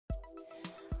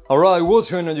Alright, what's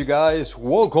going on, you guys?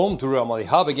 Welcome to Real Madrid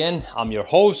Hub again. I'm your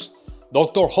host,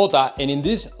 Dr. J, and in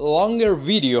this longer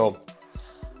video,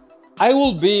 I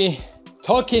will be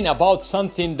talking about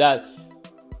something that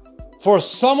for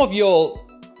some of you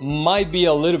might be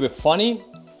a little bit funny,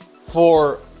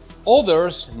 for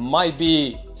others might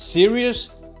be serious,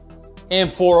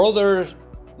 and for others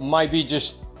might be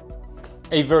just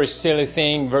a very silly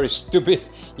thing, very stupid,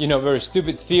 very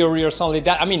stupid theory or something like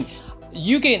that. I mean,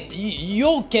 you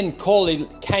can call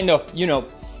it kind of,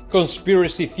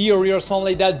 conspiracy theory or something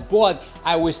like that, but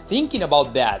I was thinking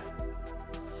about that.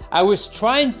 I was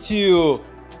trying to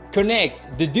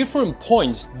connect the different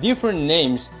points, different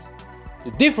names,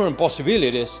 the different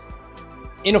possibilities.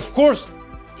 And of course,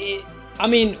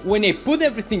 when I put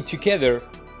everything together,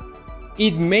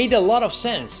 it made a lot of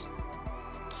sense.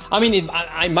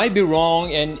 I might be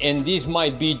wrong, and this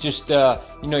might be just a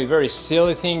very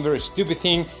silly thing, very stupid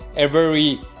thing, a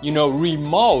very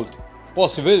remote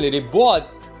possibility,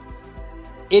 but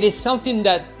it is something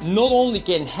that not only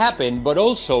can happen, but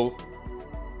also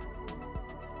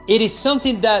it is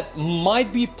something that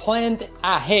might be planned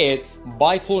ahead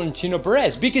by Florentino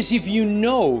Perez. Because if you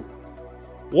know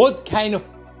what kind of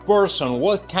person,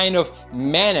 what kind of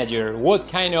manager, what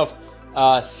kind of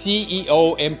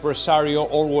CEO, impresario,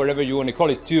 or whatever you want to call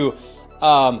it, to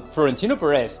Florentino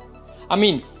Perez.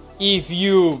 If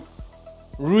you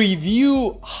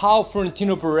review how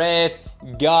Florentino Perez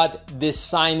got the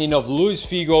signing of Luis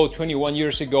Figo 21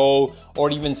 years ago, or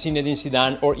even Zinedine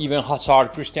Zidane, or even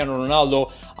Hazard, Cristiano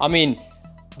Ronaldo,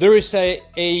 there is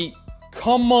a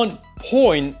common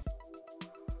point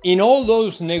in all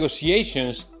those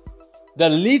negotiations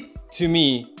that lead to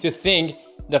me to think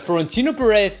that Florentino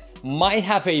Perez might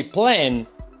have a plan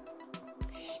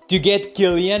to get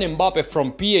Kylian Mbappe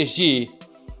from PSG,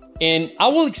 and I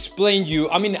will explain you,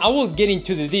 I will get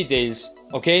into the details,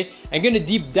 okay? I'm gonna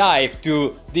deep dive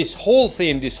to this whole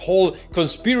thing, this whole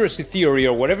conspiracy theory,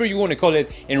 or whatever you want to call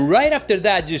it, and right after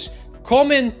that, just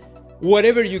comment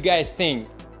whatever you guys think.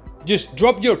 Just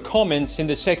drop your comments in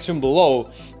the section below,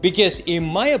 because in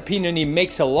my opinion, it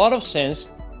makes a lot of sense.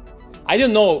 I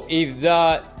don't know if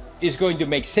that is going to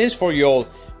make sense for you all,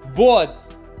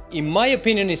 but in my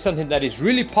opinion, it's something that is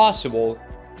really possible,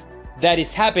 that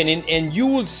is happening, and you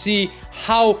will see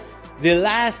how the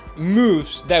last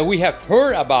moves that we have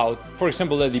heard about, for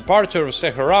example, the departure of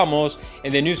Sergio Ramos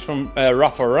and the news from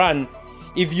Varane,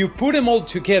 if you put them all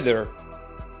together,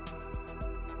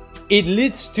 it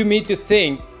leads to me to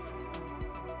think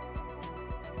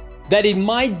that it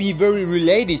might be very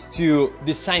related to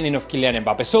the signing of Kylian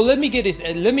Mbappe. So let me get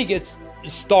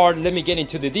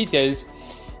into the details,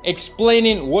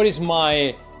 explaining what is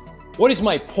my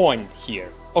point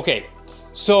here. Okay,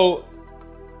 so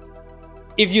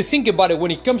if you think about it,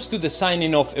 when it comes to the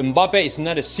signing of Mbappe, it's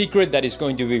not a secret that it's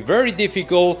going to be very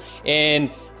difficult,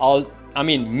 and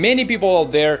many people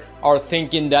out there are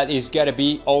thinking that it's gotta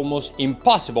be almost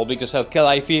impossible, because Al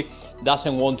Khelaifi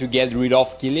doesn't want to get rid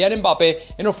of Kylian Mbappe,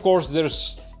 and of course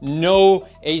there's no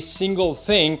a single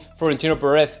thing Florentino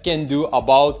Perez can do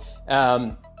about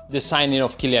the signing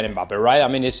of Kylian Mbappe, right?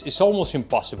 It's almost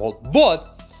impossible.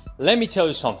 But let me tell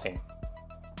you something.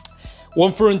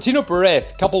 When Florentino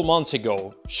Perez a couple months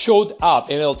ago showed up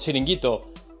in El Chiringuito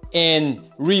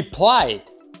and replied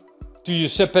to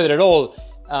Josep Pedrerol,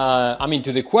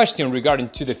 to the question regarding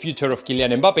to the future of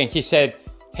Kylian Mbappe, and he said,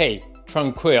 hey,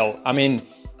 tranquil,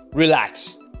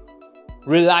 relax,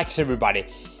 everybody.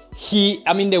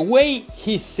 The way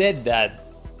he said that,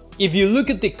 if you look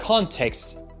at the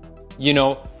context,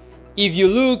 if you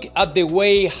look at the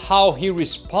way how he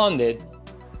responded,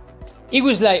 it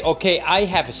was like, okay, I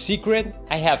have a secret,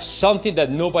 I have something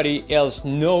that nobody else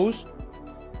knows,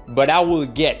 but I will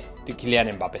get to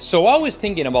Kylian Mbappe. So I was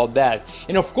thinking about that.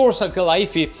 And of course, Al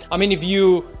Khelaifi, if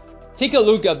you take a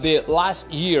look at the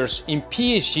last years in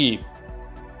PSG,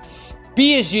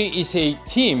 PSG is a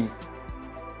team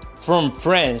from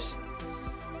France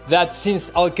that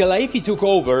since Al Khelaifi took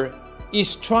over,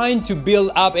 is trying to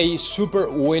build up a super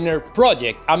winner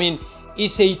project.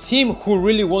 It's a team who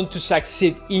really want to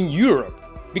succeed in Europe,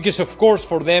 because of course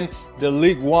for them the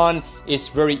League One is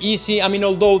very easy.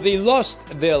 Although they lost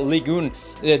the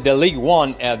League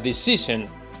One this season,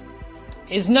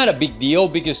 it's not a big deal,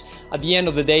 because at the end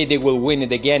of the day they will win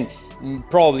it again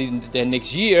probably the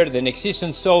next year, the next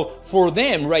season. So for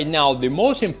them right now, the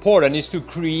most important is to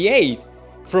create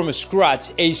from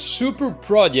scratch a super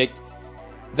project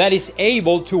that is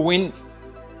able to win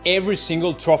every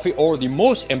single trophy, or the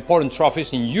most important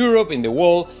trophies in Europe, in the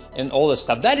world, and all that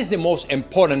stuff. That is the most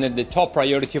important and the top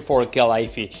priority for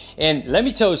Khelaifi. And let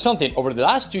me tell you something, over the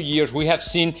last 2 years we have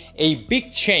seen a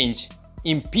big change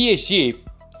in PSG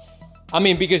I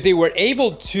mean, because they were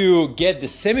able to get the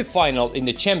semifinal in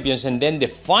the Champions and then the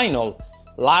final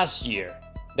last year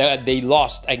that they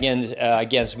lost against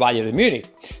Bayern Munich.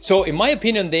 So in my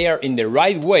opinion, they are in the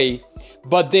right way,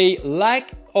 but they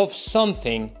lack of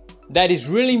something that is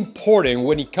really important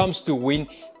when it comes to win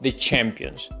the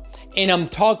Champions. And I'm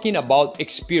talking about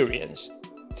experience.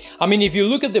 I mean, if you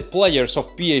look at the players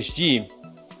of PSG,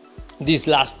 this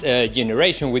last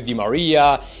generation with Di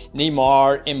Maria,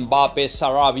 Neymar, Mbappe,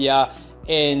 Sarabia,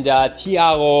 and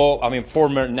Thiago, I mean,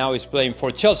 former, now he's playing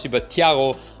for Chelsea, but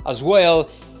Thiago as well,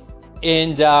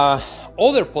 and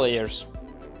other players,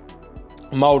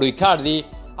 Mauro Icardi.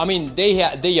 I mean, they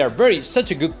are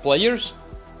such a good players,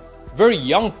 very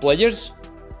young players,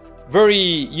 very,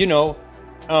 you know,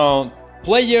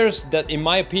 players that in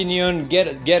my opinion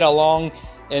get along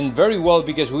and very well,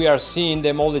 because we are seeing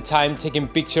them all the time taking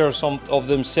pictures of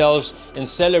themselves and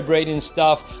celebrating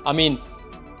stuff. I mean,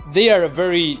 they are a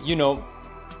very, you know,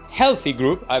 healthy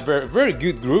group, a very, very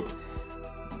good group.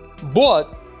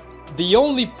 But the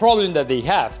only problem that they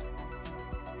have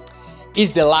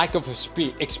is the lack of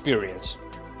experience.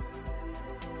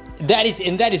 That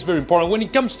is very important. When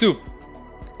it comes to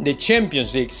the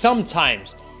Champions League,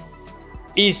 sometimes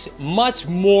it's much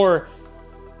more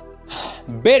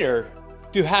better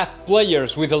to have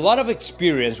players with a lot of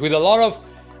experience, with a lot of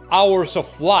hours of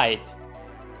flight,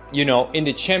 you know, in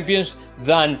the Champions,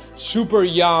 than super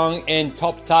young and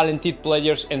top talented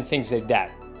players and things like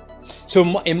that.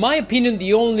 So in my opinion,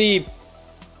 the only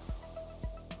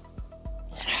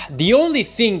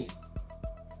thing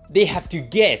they have to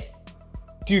get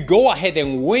to go ahead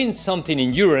and win something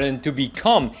in Europe and to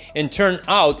become and turn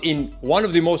out in one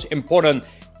of the most important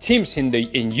teams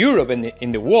in Europe and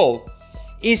in the world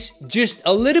is just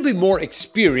a little bit more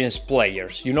experienced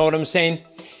players. You know what I'm saying?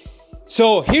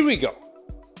 So here we go.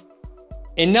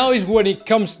 And now is when it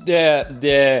comes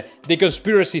the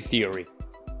conspiracy theory.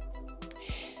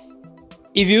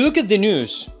 If you look at the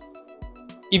news,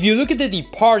 if you look at the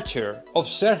departure of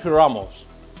Sergio Ramos,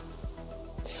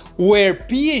 where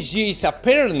PSG is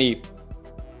apparently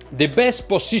the best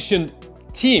positioned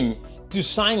team to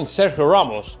sign Sergio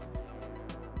Ramos,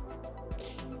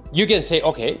 you can say,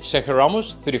 okay, Sergio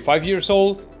Ramos, 35 years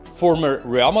old, former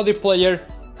Real Madrid player,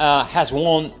 has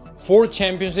won 4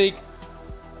 Champions League.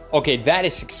 Okay, that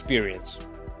is experience.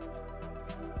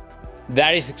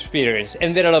 That is experience.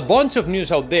 And there are a bunch of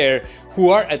news out there who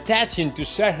are attaching to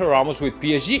Sergio Ramos with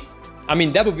PSG. I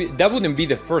mean, that wouldn't be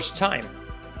the first time.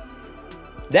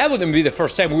 That wouldn't be the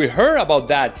first time. We heard about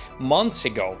that months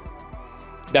ago,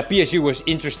 that PSG was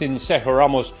interested in Sergio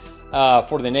Ramos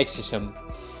for the next season.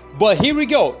 But here we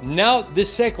go. Now the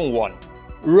second one,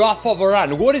 Rafa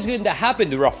Varane. What is going to happen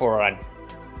to Rafa Varane?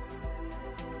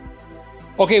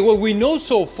 Okay, what we know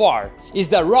so far is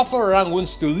that Rafa Varane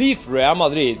wants to leave Real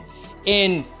Madrid,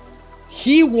 and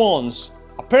he wants,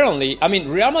 apparently, I mean,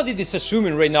 Real Madrid is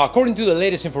assuming right now, according to the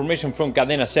latest information from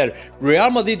Cadena Ser, Real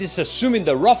Madrid is assuming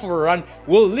that Rafa Varane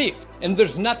will leave, and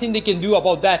there's nothing they can do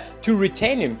about that to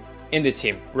retain him in the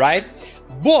team, right?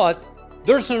 But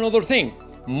there's another thing.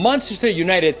 Manchester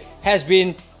United has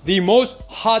been the most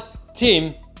hot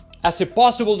team as a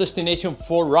possible destination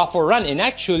for Rafa Varane, and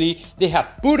actually they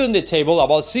have put on the table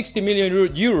about 60 million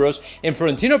euros, and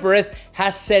Florentino Perez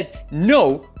has said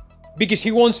no because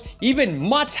he wants even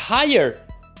much higher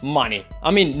money. I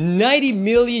mean, 90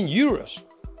 million euros,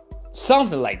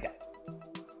 something like that.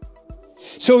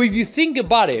 So if you think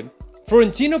about it,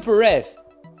 Florentino Perez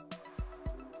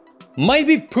might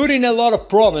be putting a lot of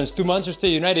problems to Manchester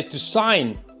United to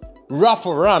sign Rafa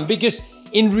Varane, because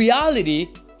in reality,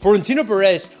 Florentino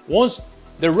Perez wants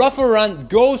the Rafa Varane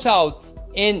goes out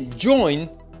and join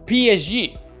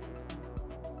PSG.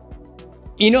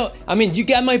 You know, I mean, you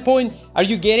get my point? Are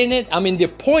you getting it? I mean, the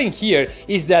point here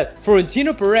is that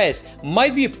Florentino Perez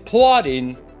might be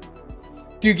plotting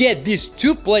to get these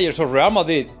 2 players of Real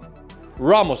Madrid,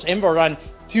 Ramos and Varane,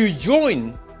 to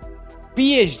join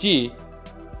PSG,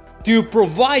 to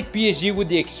provide PSG with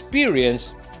the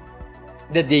experience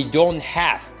that they don't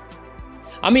have.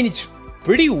 I mean, it's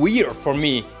pretty weird for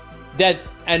me that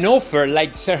an offer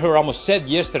like Sergio Ramos said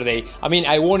yesterday, I mean,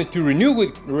 I wanted to renew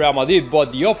with Real Madrid,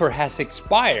 but the offer has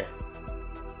expired.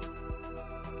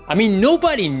 I mean,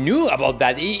 nobody knew about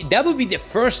that. That would be the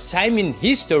first time in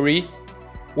history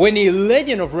when a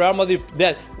legend of Real Madrid,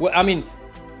 I mean,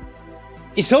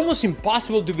 it's almost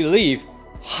impossible to believe.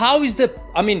 How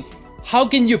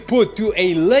can you put to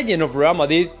a legend of Real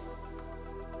Madrid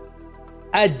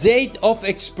a date of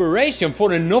expiration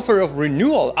for an offer of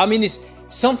renewal? I mean, it's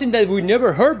something that we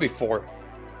never heard before.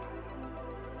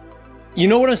 You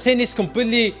know what I'm saying? It's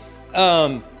completely,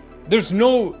 there's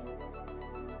no,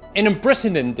 an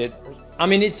unprecedented, I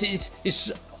mean,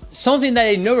 it's something that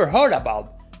I never heard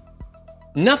about.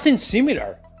 Nothing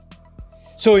similar.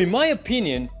 So in my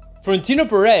opinion, Florentino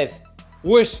Perez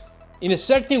was in a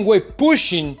certain way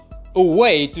pushing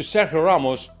away to Sergio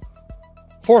Ramos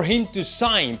for him to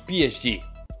sign PSG.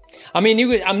 I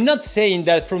mean, I'm not saying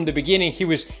that from the beginning he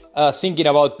was thinking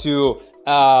about to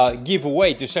give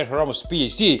away to Sergio Ramos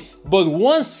PSG, but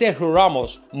once Sergio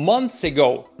Ramos, months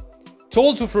ago,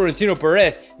 told to Florentino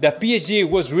Perez that PSG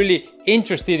was really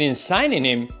interested in signing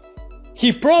him,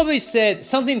 he probably said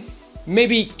something,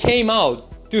 maybe came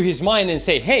out to his mind and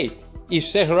say, hey, if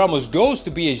Sergio Ramos goes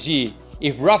to PSG,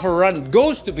 if Rafa Varane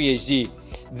goes to PSG,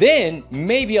 then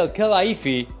maybe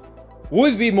Al-Khelaifi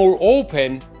would be more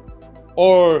open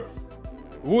or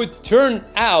would turn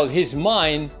out his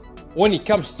mind when it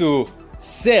comes to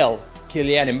sell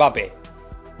Kylian Mbappe.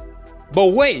 But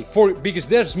wait, because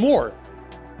there's more.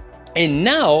 And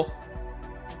now,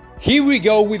 here we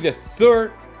go with the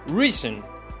third reason,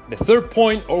 the third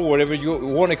point, or whatever you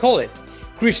want to call it,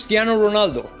 Cristiano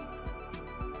Ronaldo.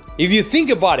 If you think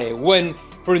about it, when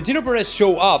Florentino Perez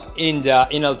showed up in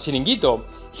El Chiringuito,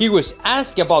 he was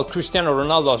asked about Cristiano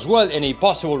Ronaldo as well and a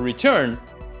possible return,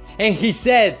 and he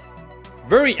said,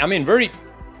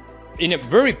 in a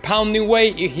very pounding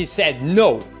way, he said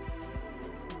no.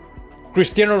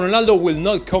 Cristiano Ronaldo will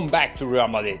not come back to Real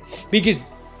Madrid, because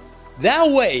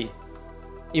that way,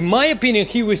 in my opinion,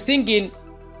 he was thinking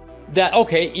that,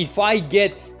 okay, if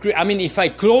I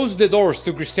close the doors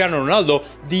to Cristiano Ronaldo,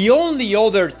 the only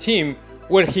other team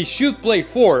where he should play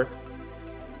for,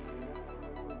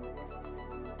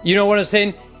 you know what I'm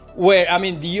saying?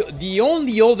 The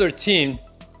only other team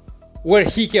where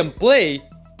he can play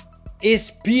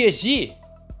is PSG.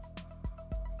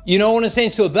 You know what I'm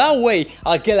saying? So that way,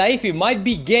 Al-Khelaifi might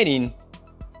be getting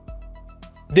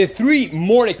the three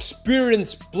more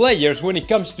experienced players when it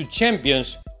comes to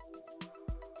champions.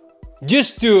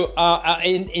 Just to,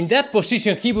 in that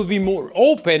position, he will be more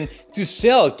open to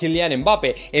sell Kylian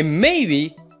Mbappe. And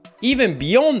maybe, even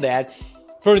beyond that,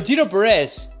 Florentino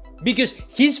Perez, because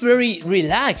he's very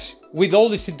relaxed with all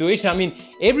the situation. I mean,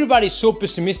 everybody's so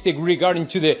pessimistic regarding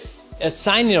to the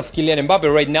signing of Kylian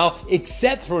Mbappe right now,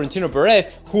 except Florentino Perez,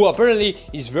 who apparently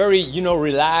is very,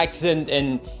 relaxed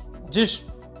and just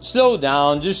slow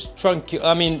down, just tranquil.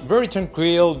 I mean, very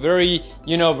tranquil, very,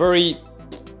 very.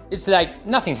 It's like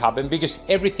nothing happened because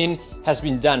everything has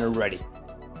been done already.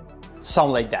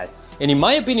 Sound like that. And in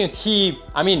my opinion,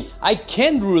 I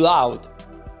can't rule out,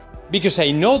 because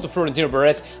I know the Florentino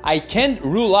Perez, I can't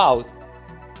rule out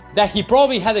that he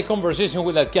probably had a conversation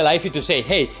with Al-Khelaifi to say,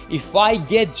 hey, if I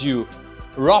get you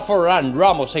Rafa Varane,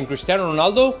 Ramos and Cristiano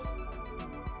Ronaldo,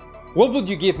 what would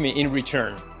you give me in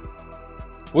return?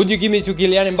 Would you give me to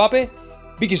Kylian Mbappe?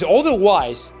 Because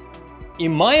otherwise,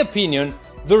 in my opinion,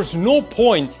 there's no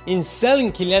point in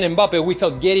selling Kylian Mbappe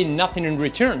without getting nothing in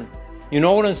return. You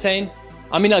know what I'm saying?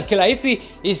 I mean, Al-Khelaifi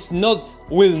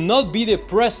will not be the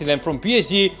president from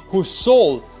PSG who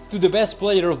sold to the best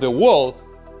player of the world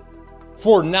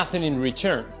for nothing in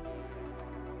return.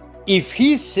 If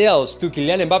he sells to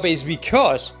Kylian Mbappe, it's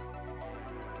because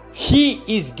he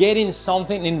is getting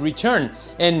something in return.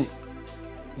 And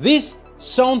this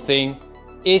something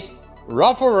is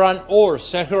Rafa Varane or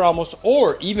Sergio Ramos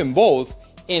or even both,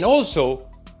 and also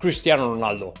Cristiano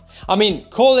Ronaldo. I mean,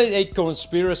 call it a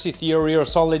conspiracy theory or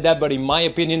something like that, but in my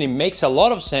opinion, it makes a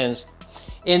lot of sense.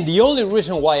 And the only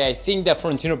reason why I think that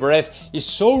Florentino Perez is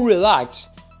so relaxed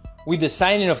with the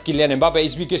signing of Kylian Mbappe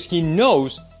is because he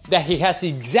knows that he has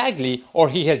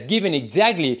given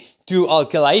exactly to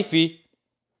Al-Khelaifi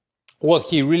what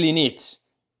he really needs.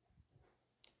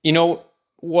 You know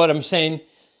what I'm saying?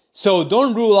 So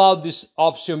don't rule out this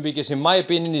option, because in my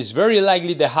opinion, it's very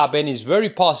likely to happen, it's very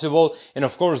possible, and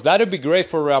of course that would be great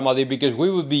for Real Madrid because we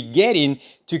would be getting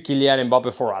to Kylian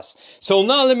Mbappe for us. So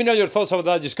now let me know your thoughts about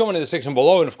that, just comment in the section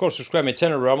below, and of course subscribe to my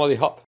channel, Real Madrid Hub.